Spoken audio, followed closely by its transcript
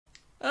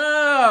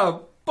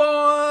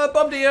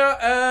dear,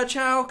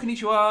 ciao,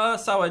 konnichiwa,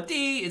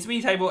 sawadee, it's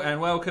me, Table, and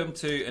welcome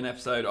to an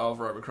episode of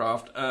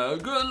Robocraft.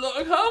 Good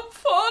luck, have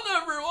fun,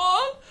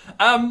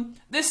 everyone!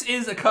 This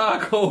is a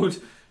car called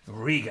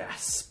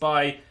Regas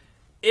by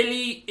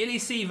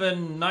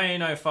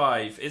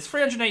ilicivan905. It's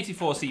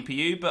 384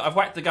 CPU, but I've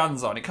whacked the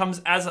guns on. It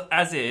comes as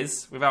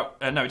is, without,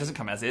 no, it doesn't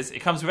come as is. It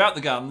comes without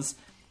the guns,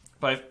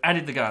 but I've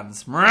added the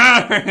guns.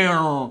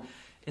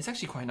 It's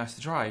actually quite nice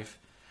to drive.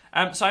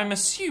 So I'm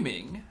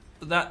assuming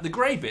that the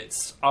grey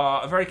bits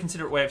are a very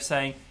considerate way of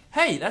saying,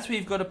 hey, that's where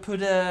you've got to put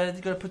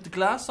the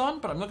glass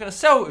on, but I'm not going to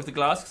sell it with the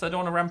glass because I don't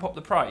want to ramp up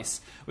the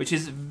price, which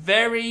is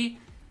very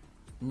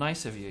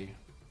nice of you.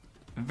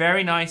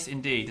 Very nice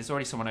indeed. There's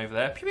already someone over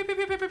there. Pew, pew,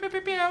 pew, pew, pew, pew, pew,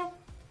 pew.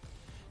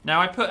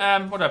 Now I put,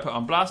 what do I put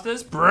on?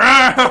 Blasters?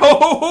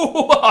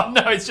 Oh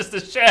no, it's just a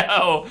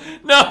shell.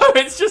 No,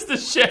 it's just a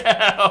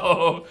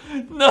shell.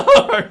 No,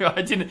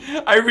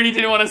 I really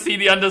didn't want to see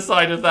the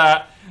underside of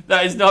that.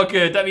 That is not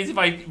good. That means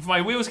if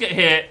my wheels get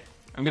hit,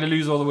 I'm going to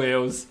lose all the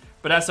wheels.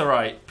 But that's all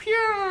right.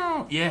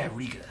 Pew! Yeah,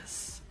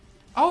 Regas.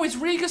 Oh, is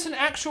Regas an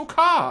actual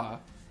car?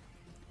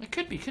 It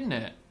could be, couldn't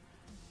it?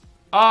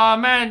 Ah,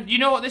 man, you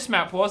know what this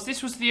map was?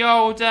 This was the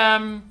old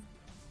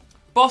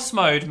boss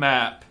mode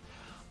map.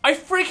 I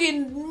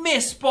freaking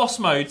miss boss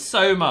mode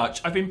so much.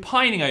 I've been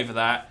pining over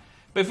that.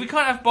 But if we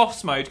can't have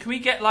boss mode, can we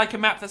get like a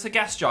map that's a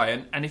gas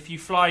giant? And if you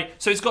fly...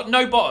 So it's got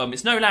no bottom.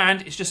 It's no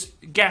land. It's just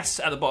gas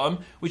at the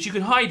bottom, which you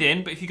can hide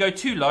in. But if you go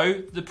too low,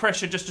 the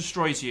pressure just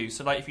destroys you.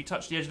 So like if you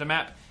touch the edge of the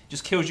map, it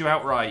just kills you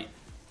outright.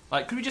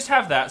 Like, could we just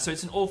have that so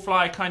it's an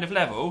all-fly kind of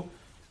level?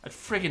 I'd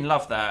friggin'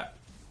 love that.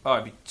 Oh,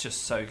 it'd be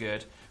just so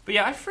good. But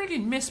yeah, I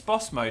friggin' miss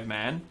boss mode,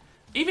 man.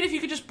 Even if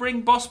you could just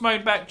bring boss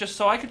mode back just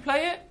so I could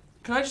play it.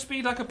 Can I just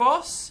be like a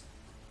boss?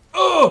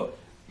 Oh!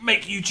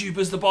 Make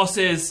YouTubers the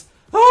bosses.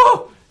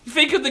 Oh!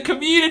 Think of the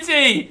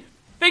community.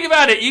 Think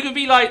about it. You could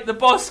be like, the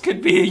boss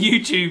could be a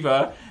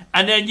YouTuber,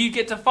 and then you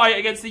get to fight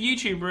against the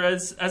YouTuber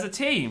as a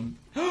team.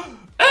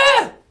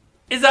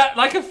 Is that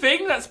like a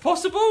thing that's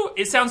possible?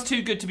 It sounds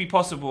too good to be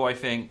possible, I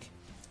think.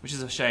 Which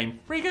is a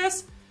shame.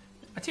 Regas,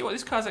 I tell you what,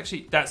 this car's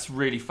actually, that's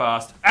really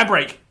fast. And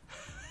brake.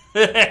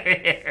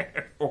 Hey,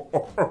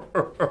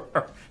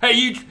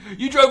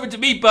 you drove into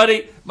me,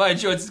 buddy. My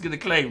insurance is going to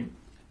claim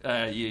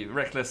you.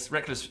 Reckless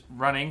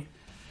running.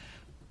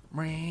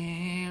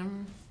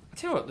 I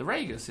tell you what, the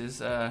Regas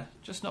is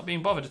just not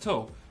being bothered at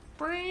all.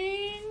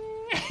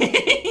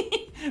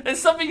 There's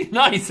something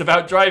nice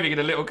about driving in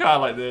a little car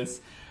like this.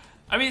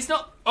 I mean, it's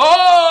not...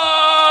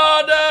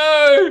 Oh,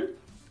 no!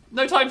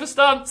 No time for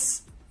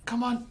stunts.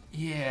 Come on.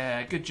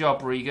 Yeah, good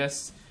job,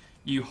 Regas.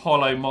 You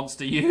hollow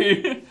monster,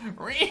 you.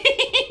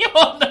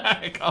 Oh,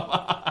 no, come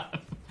on.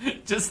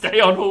 Just stay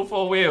on all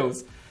four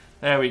wheels.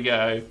 There we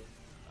go.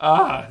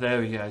 Ah,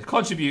 there we go.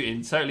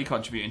 Contributing, totally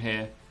contributing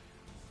here.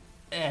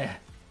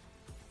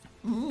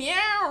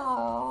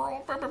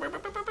 Meow.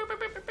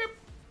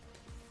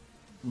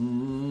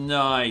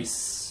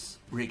 Nice.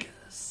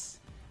 Regas.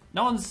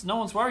 No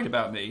one's worried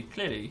about me,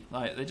 clearly.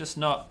 Like, they're just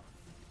not...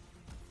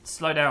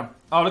 Slow down.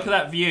 Oh, look at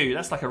that view.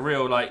 That's like a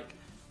real, like,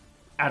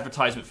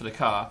 advertisement for the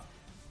car.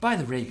 By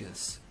the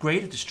Regas.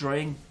 Great at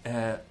destroying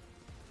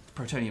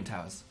plutonium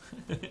towers.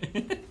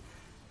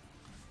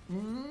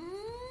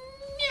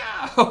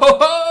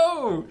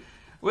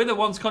 We're the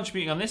ones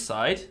contributing on this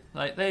side.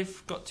 Like,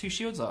 they've got two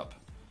shields up.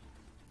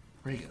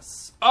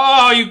 Regas.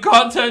 Oh, you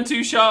can't turn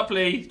too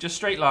sharply. Just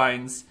straight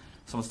lines.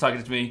 Someone's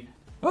targeted me.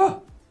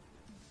 Oh!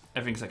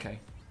 Everything's okay.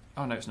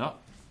 Oh, no, it's not.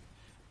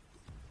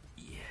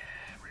 Yeah,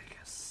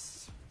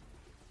 Regas.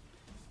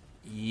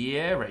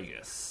 Yeah,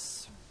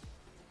 Regas.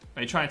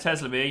 Are you trying to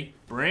Tesla me?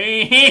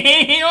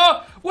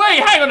 Oh, wait,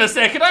 hang on a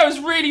second. I was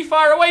really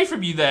far away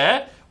from you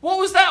there. What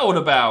was that all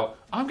about?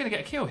 I'm going to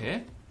get a kill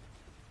here.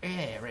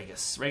 Yeah,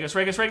 Regas.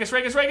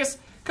 Regas.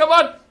 Come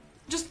on.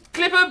 Just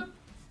clip him.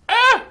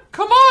 Ah,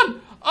 come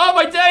on. Oh,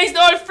 my days.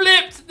 No, I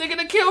flipped. They're going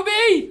to kill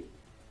me.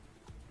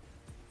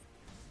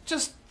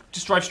 Just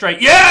drive straight.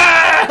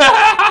 Yeah!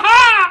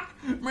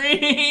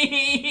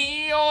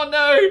 Oh,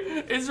 no.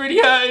 It's really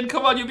hurting.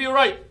 Come on, you'll be all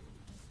right.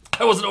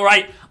 I wasn't all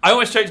right. I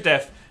almost choked to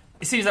death.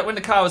 It seems like when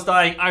the car was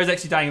dying, I was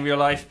actually dying in real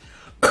life.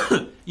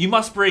 You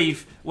must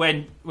breathe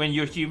when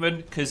you're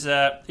human, because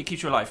it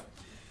keeps you alive.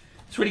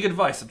 It's really good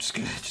advice. I'm just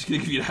gonna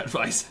give you that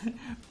advice.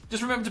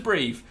 Just remember to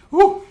breathe.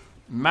 Woo!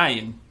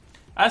 Man.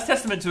 That's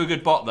testament to a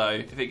good bot,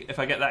 though, if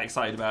I get that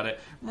excited about it.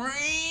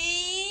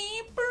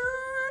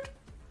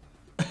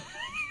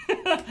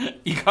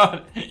 You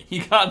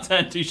can't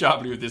turn too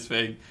sharply with this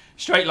thing.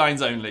 Straight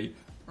lines only.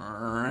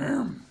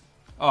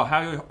 Oh, how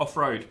are you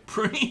off-road?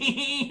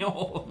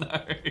 Oh,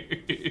 no.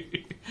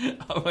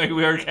 Oh,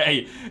 we're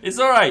okay. It's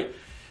all right.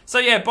 So,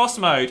 yeah, boss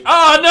mode.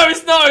 Oh, no,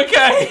 it's not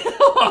okay.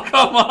 Oh,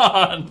 come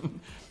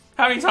on.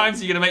 How many times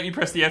are you going to make me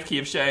press the F key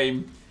of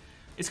shame?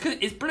 It's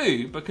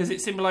blue because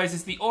it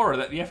symbolises the aura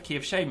that the F key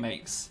of shame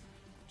makes.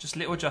 Just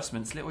little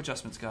adjustments,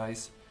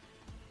 guys.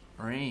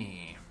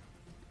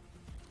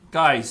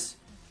 Guys,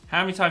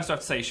 how many times do I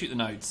have to say shoot the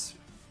nodes?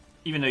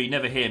 Even though you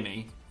never hear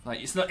me.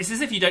 Like, it's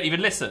as if you don't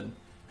even listen.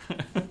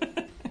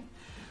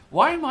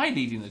 Why am I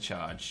leading the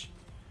charge?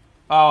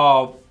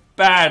 Oh,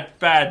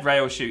 bad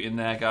rail shooting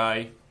there,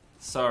 guy.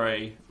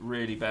 Sorry,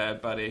 really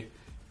bad, buddy.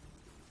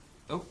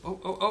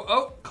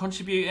 Oh,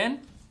 contributing.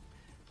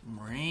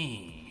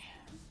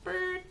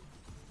 Bird.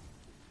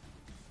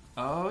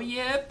 Oh,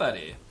 yeah,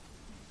 buddy.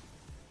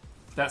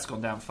 That's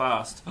gone down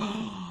fast.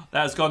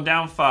 That's gone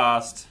down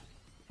fast.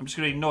 I'm just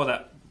going to ignore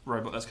that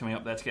robot that's coming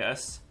up there to get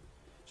us.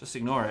 Just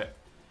ignore it.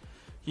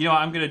 You know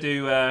what I'm going to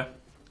do? I'm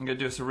going to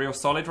do us a real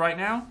solid right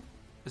now.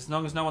 As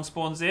long as no one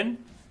spawns in.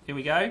 Here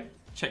we go.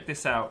 Check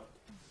this out.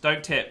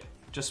 Don't tip.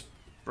 Just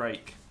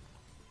brake.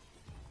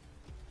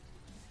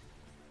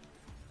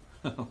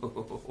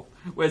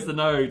 Where's the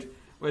node?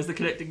 Where's the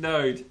connecting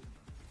node?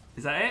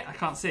 Is that it? I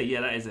can't see.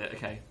 Yeah, that is it.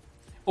 Okay.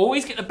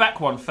 Always get the back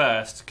one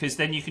first, because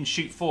then you can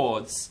shoot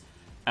forwards,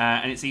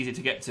 and it's easier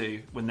to get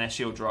to when their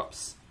shield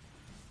drops.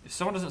 If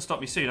someone doesn't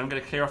stop me soon, I'm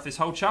going to clear off this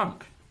whole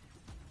chunk.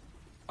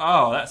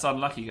 Oh, that's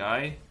unlucky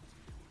guy.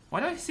 Why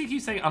do I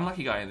keep saying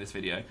unlucky guy in this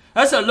video?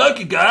 That's a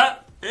lucky guy!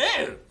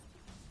 Ew!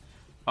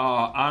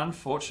 Oh,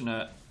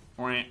 unfortunate.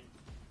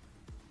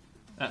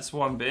 That's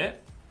one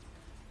bit.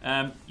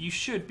 You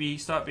should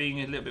start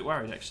being a little bit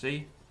worried,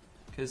 actually,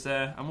 because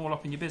I'm all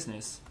up in your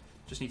business.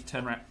 Just need to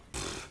turn around.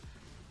 Pfft,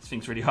 this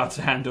thing's really hard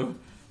to handle.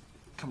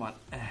 Come on.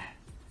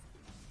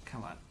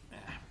 Come on.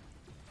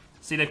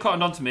 See, they've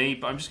cottoned onto me,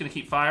 but I'm just going to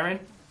keep firing.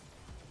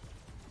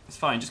 It's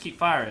fine, just keep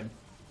firing.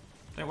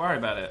 Don't worry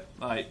about it.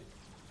 Like,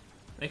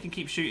 they can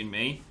keep shooting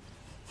me.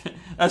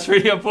 That's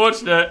really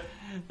unfortunate.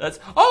 That's...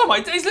 Oh my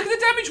days, look at the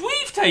damage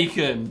we've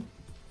taken!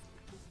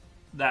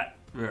 That...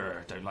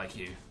 don't like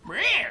you.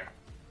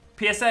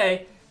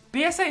 PSA.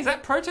 BSA, is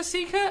that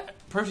Proto-Seeker?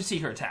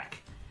 Proto-Seeker attack.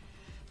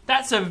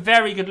 That's a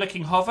very good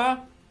looking hover,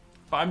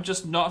 but I'm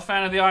just not a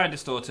fan of the iron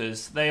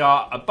distorters. They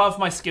are above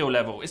my skill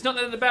level. It's not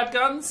that they're the bad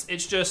guns,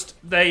 it's just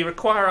they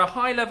require a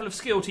high level of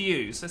skill to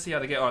use. Let's see how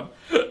they get on.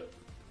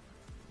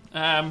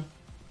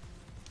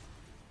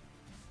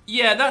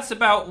 Yeah, that's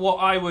about what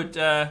I would,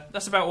 how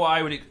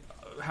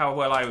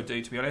well I would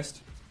do, to be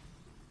honest.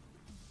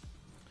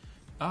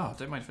 Oh,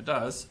 don't mind if it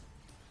does.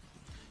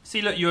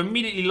 See, look, you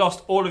immediately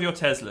lost all of your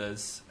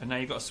Teslas, and now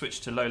you've got to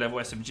switch to low-level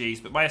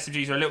SMGs, but my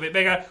SMGs are a little bit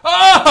bigger.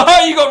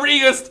 Oh, you got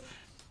regased!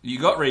 You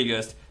got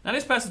regased. Now,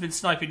 this person's been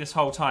sniping this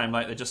whole time,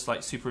 like they're just,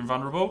 like, super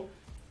invulnerable.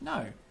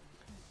 No.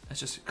 Let's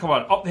just, come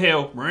on, up the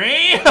hill. Oh,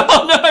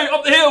 no,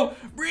 up the hill.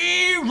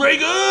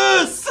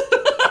 Regas!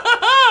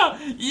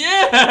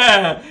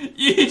 Yeah!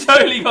 You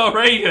totally got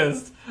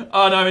regased.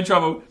 Oh, no, I'm in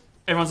trouble.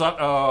 Everyone's like,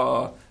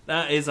 oh,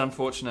 that is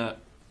unfortunate.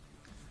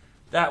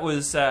 That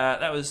was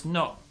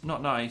not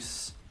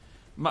nice.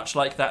 Much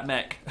like that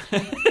mech.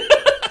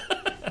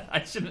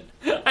 I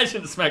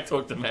shouldn't smack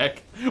talk to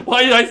mech.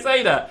 Why did I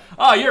say that?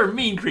 Oh, you're a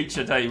mean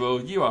creature,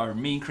 Table. You are a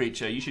mean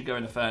creature. You should go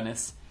in a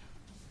furnace.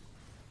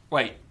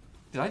 Wait,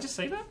 did I just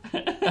say that?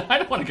 I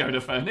don't want to go in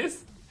a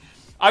furnace.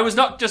 I was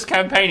not just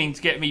campaigning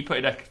to get me put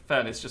in a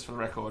furnace, just for the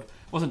record.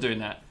 Wasn't doing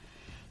that.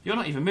 You're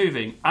not even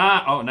moving.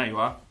 Ah, oh, no you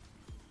are.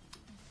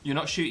 You're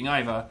not shooting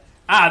either.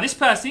 Ah, this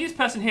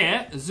person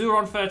here,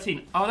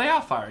 Zuron13. Oh, they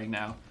are firing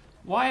now.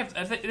 Why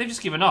have they've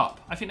just given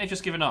up? I think they've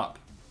just given up.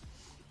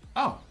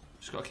 Oh,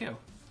 just got a kill.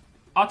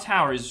 Our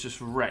tower is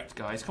just wrecked,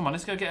 guys. Come on,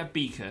 let's go get a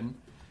beacon.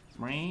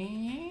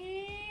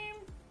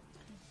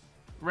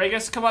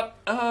 Regas, come on.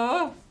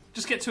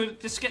 Just get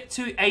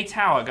to a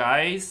tower,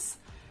 guys.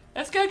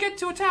 Let's go get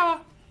to a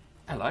tower.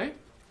 Hello.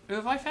 Who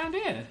have I found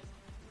here?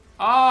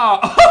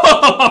 Ah.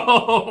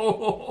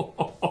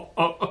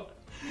 Oh.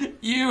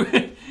 You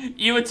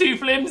were too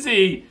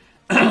flimsy.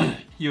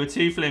 You were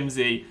too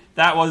flimsy.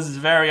 That was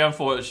very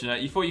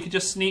unfortunate. You thought you could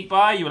just sneak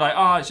by? You were like,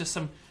 oh, it's just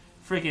some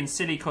friggin'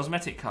 silly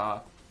cosmetic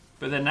car.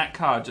 But then that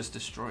car just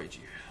destroyed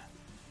you.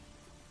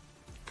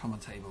 Come on,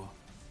 Table.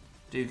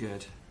 Do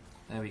good.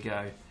 There we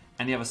go.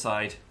 And the other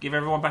side. Give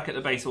everyone back at the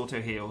base auto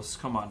heals.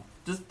 Come on.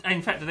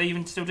 In fact, do they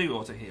even still do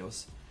auto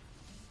heals?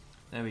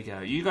 There we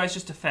go. You guys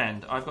just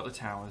defend. I've got the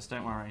towers.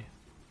 Don't worry.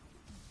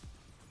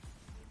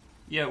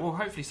 Yeah, well,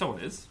 hopefully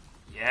someone is.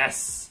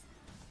 Yes!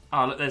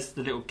 Oh, look, there's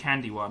the little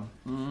candy one.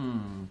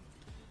 Can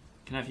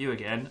have you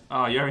again.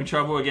 Oh, you're in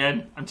trouble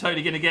again. I'm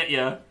totally going to get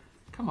you.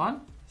 Come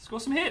on. Score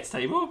some hits,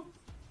 Table.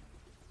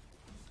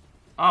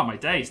 Oh, my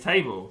days,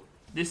 Table.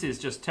 This is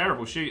just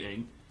terrible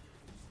shooting.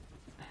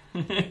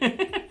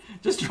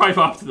 Just drive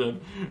after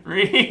them.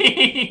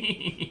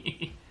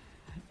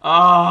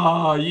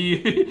 Oh,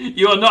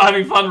 you are not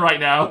having fun right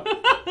now.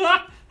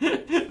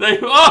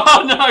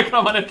 Oh, no,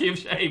 come on, FQ of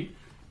shame.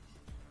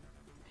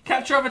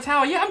 Capture of a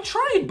tower. Yeah, I'm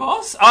trying,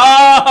 boss.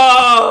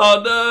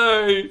 Oh,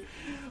 no.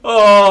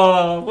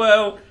 Oh,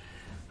 well,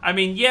 I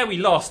mean, yeah, we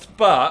lost,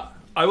 but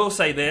I will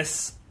say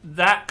this.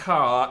 That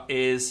car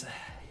is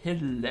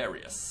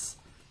hilarious.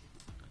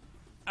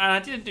 And I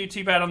didn't do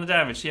too bad on the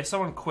damage. Yeah,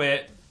 someone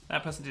quit.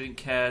 That person didn't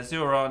care.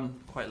 Zuron,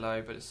 quite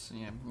low, but it's,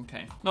 yeah,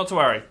 okay. Not to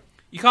worry.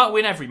 You can't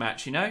win every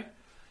match, you know?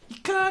 You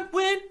can't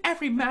win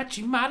every match.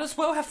 You might as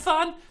well have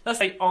fun. That's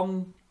like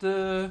on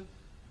the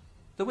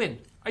win.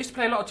 I used to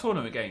play a lot of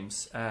tournament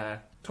games,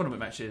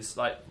 tournament matches,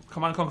 like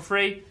Command & Conquer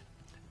 3,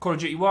 Call of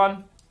Duty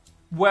 1,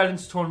 well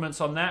into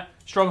tournaments on that.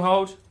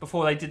 Stronghold,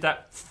 before they did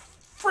that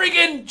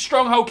friggin'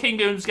 Stronghold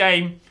Kingdoms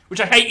game,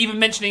 which I hate even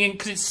mentioning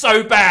because it's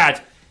so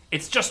bad.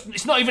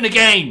 It's not even a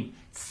game.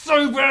 It's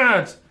so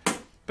bad.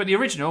 But the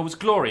original was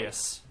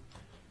glorious.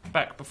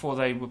 Back before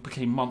they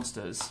became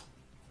monsters.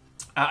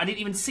 I didn't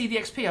even see the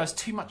XP. I was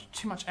too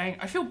much angry.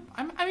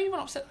 I'm even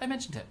upset I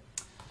mentioned it.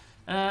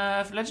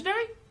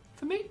 Legendary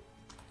for me?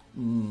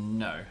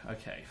 No.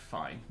 Okay,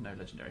 fine. No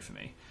legendary for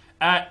me.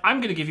 I'm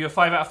going to give you a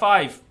 5 out of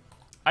 5.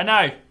 I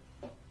know,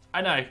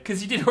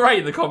 because you did alright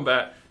in the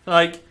combat.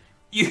 Like,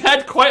 you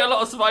had quite a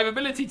lot of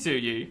survivability to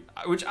you,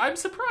 which I'm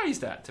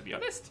surprised at, to be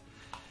honest.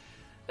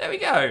 There we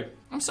go.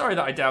 I'm sorry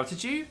that I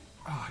doubted you.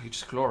 Oh, you're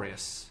just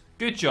glorious.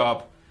 Good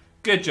job.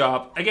 Good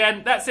job.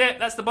 Again, that's it.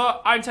 That's the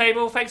bot. I'm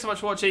Table. Thanks so much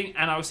for watching,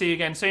 and I will see you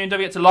again soon. Don't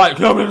forget to like.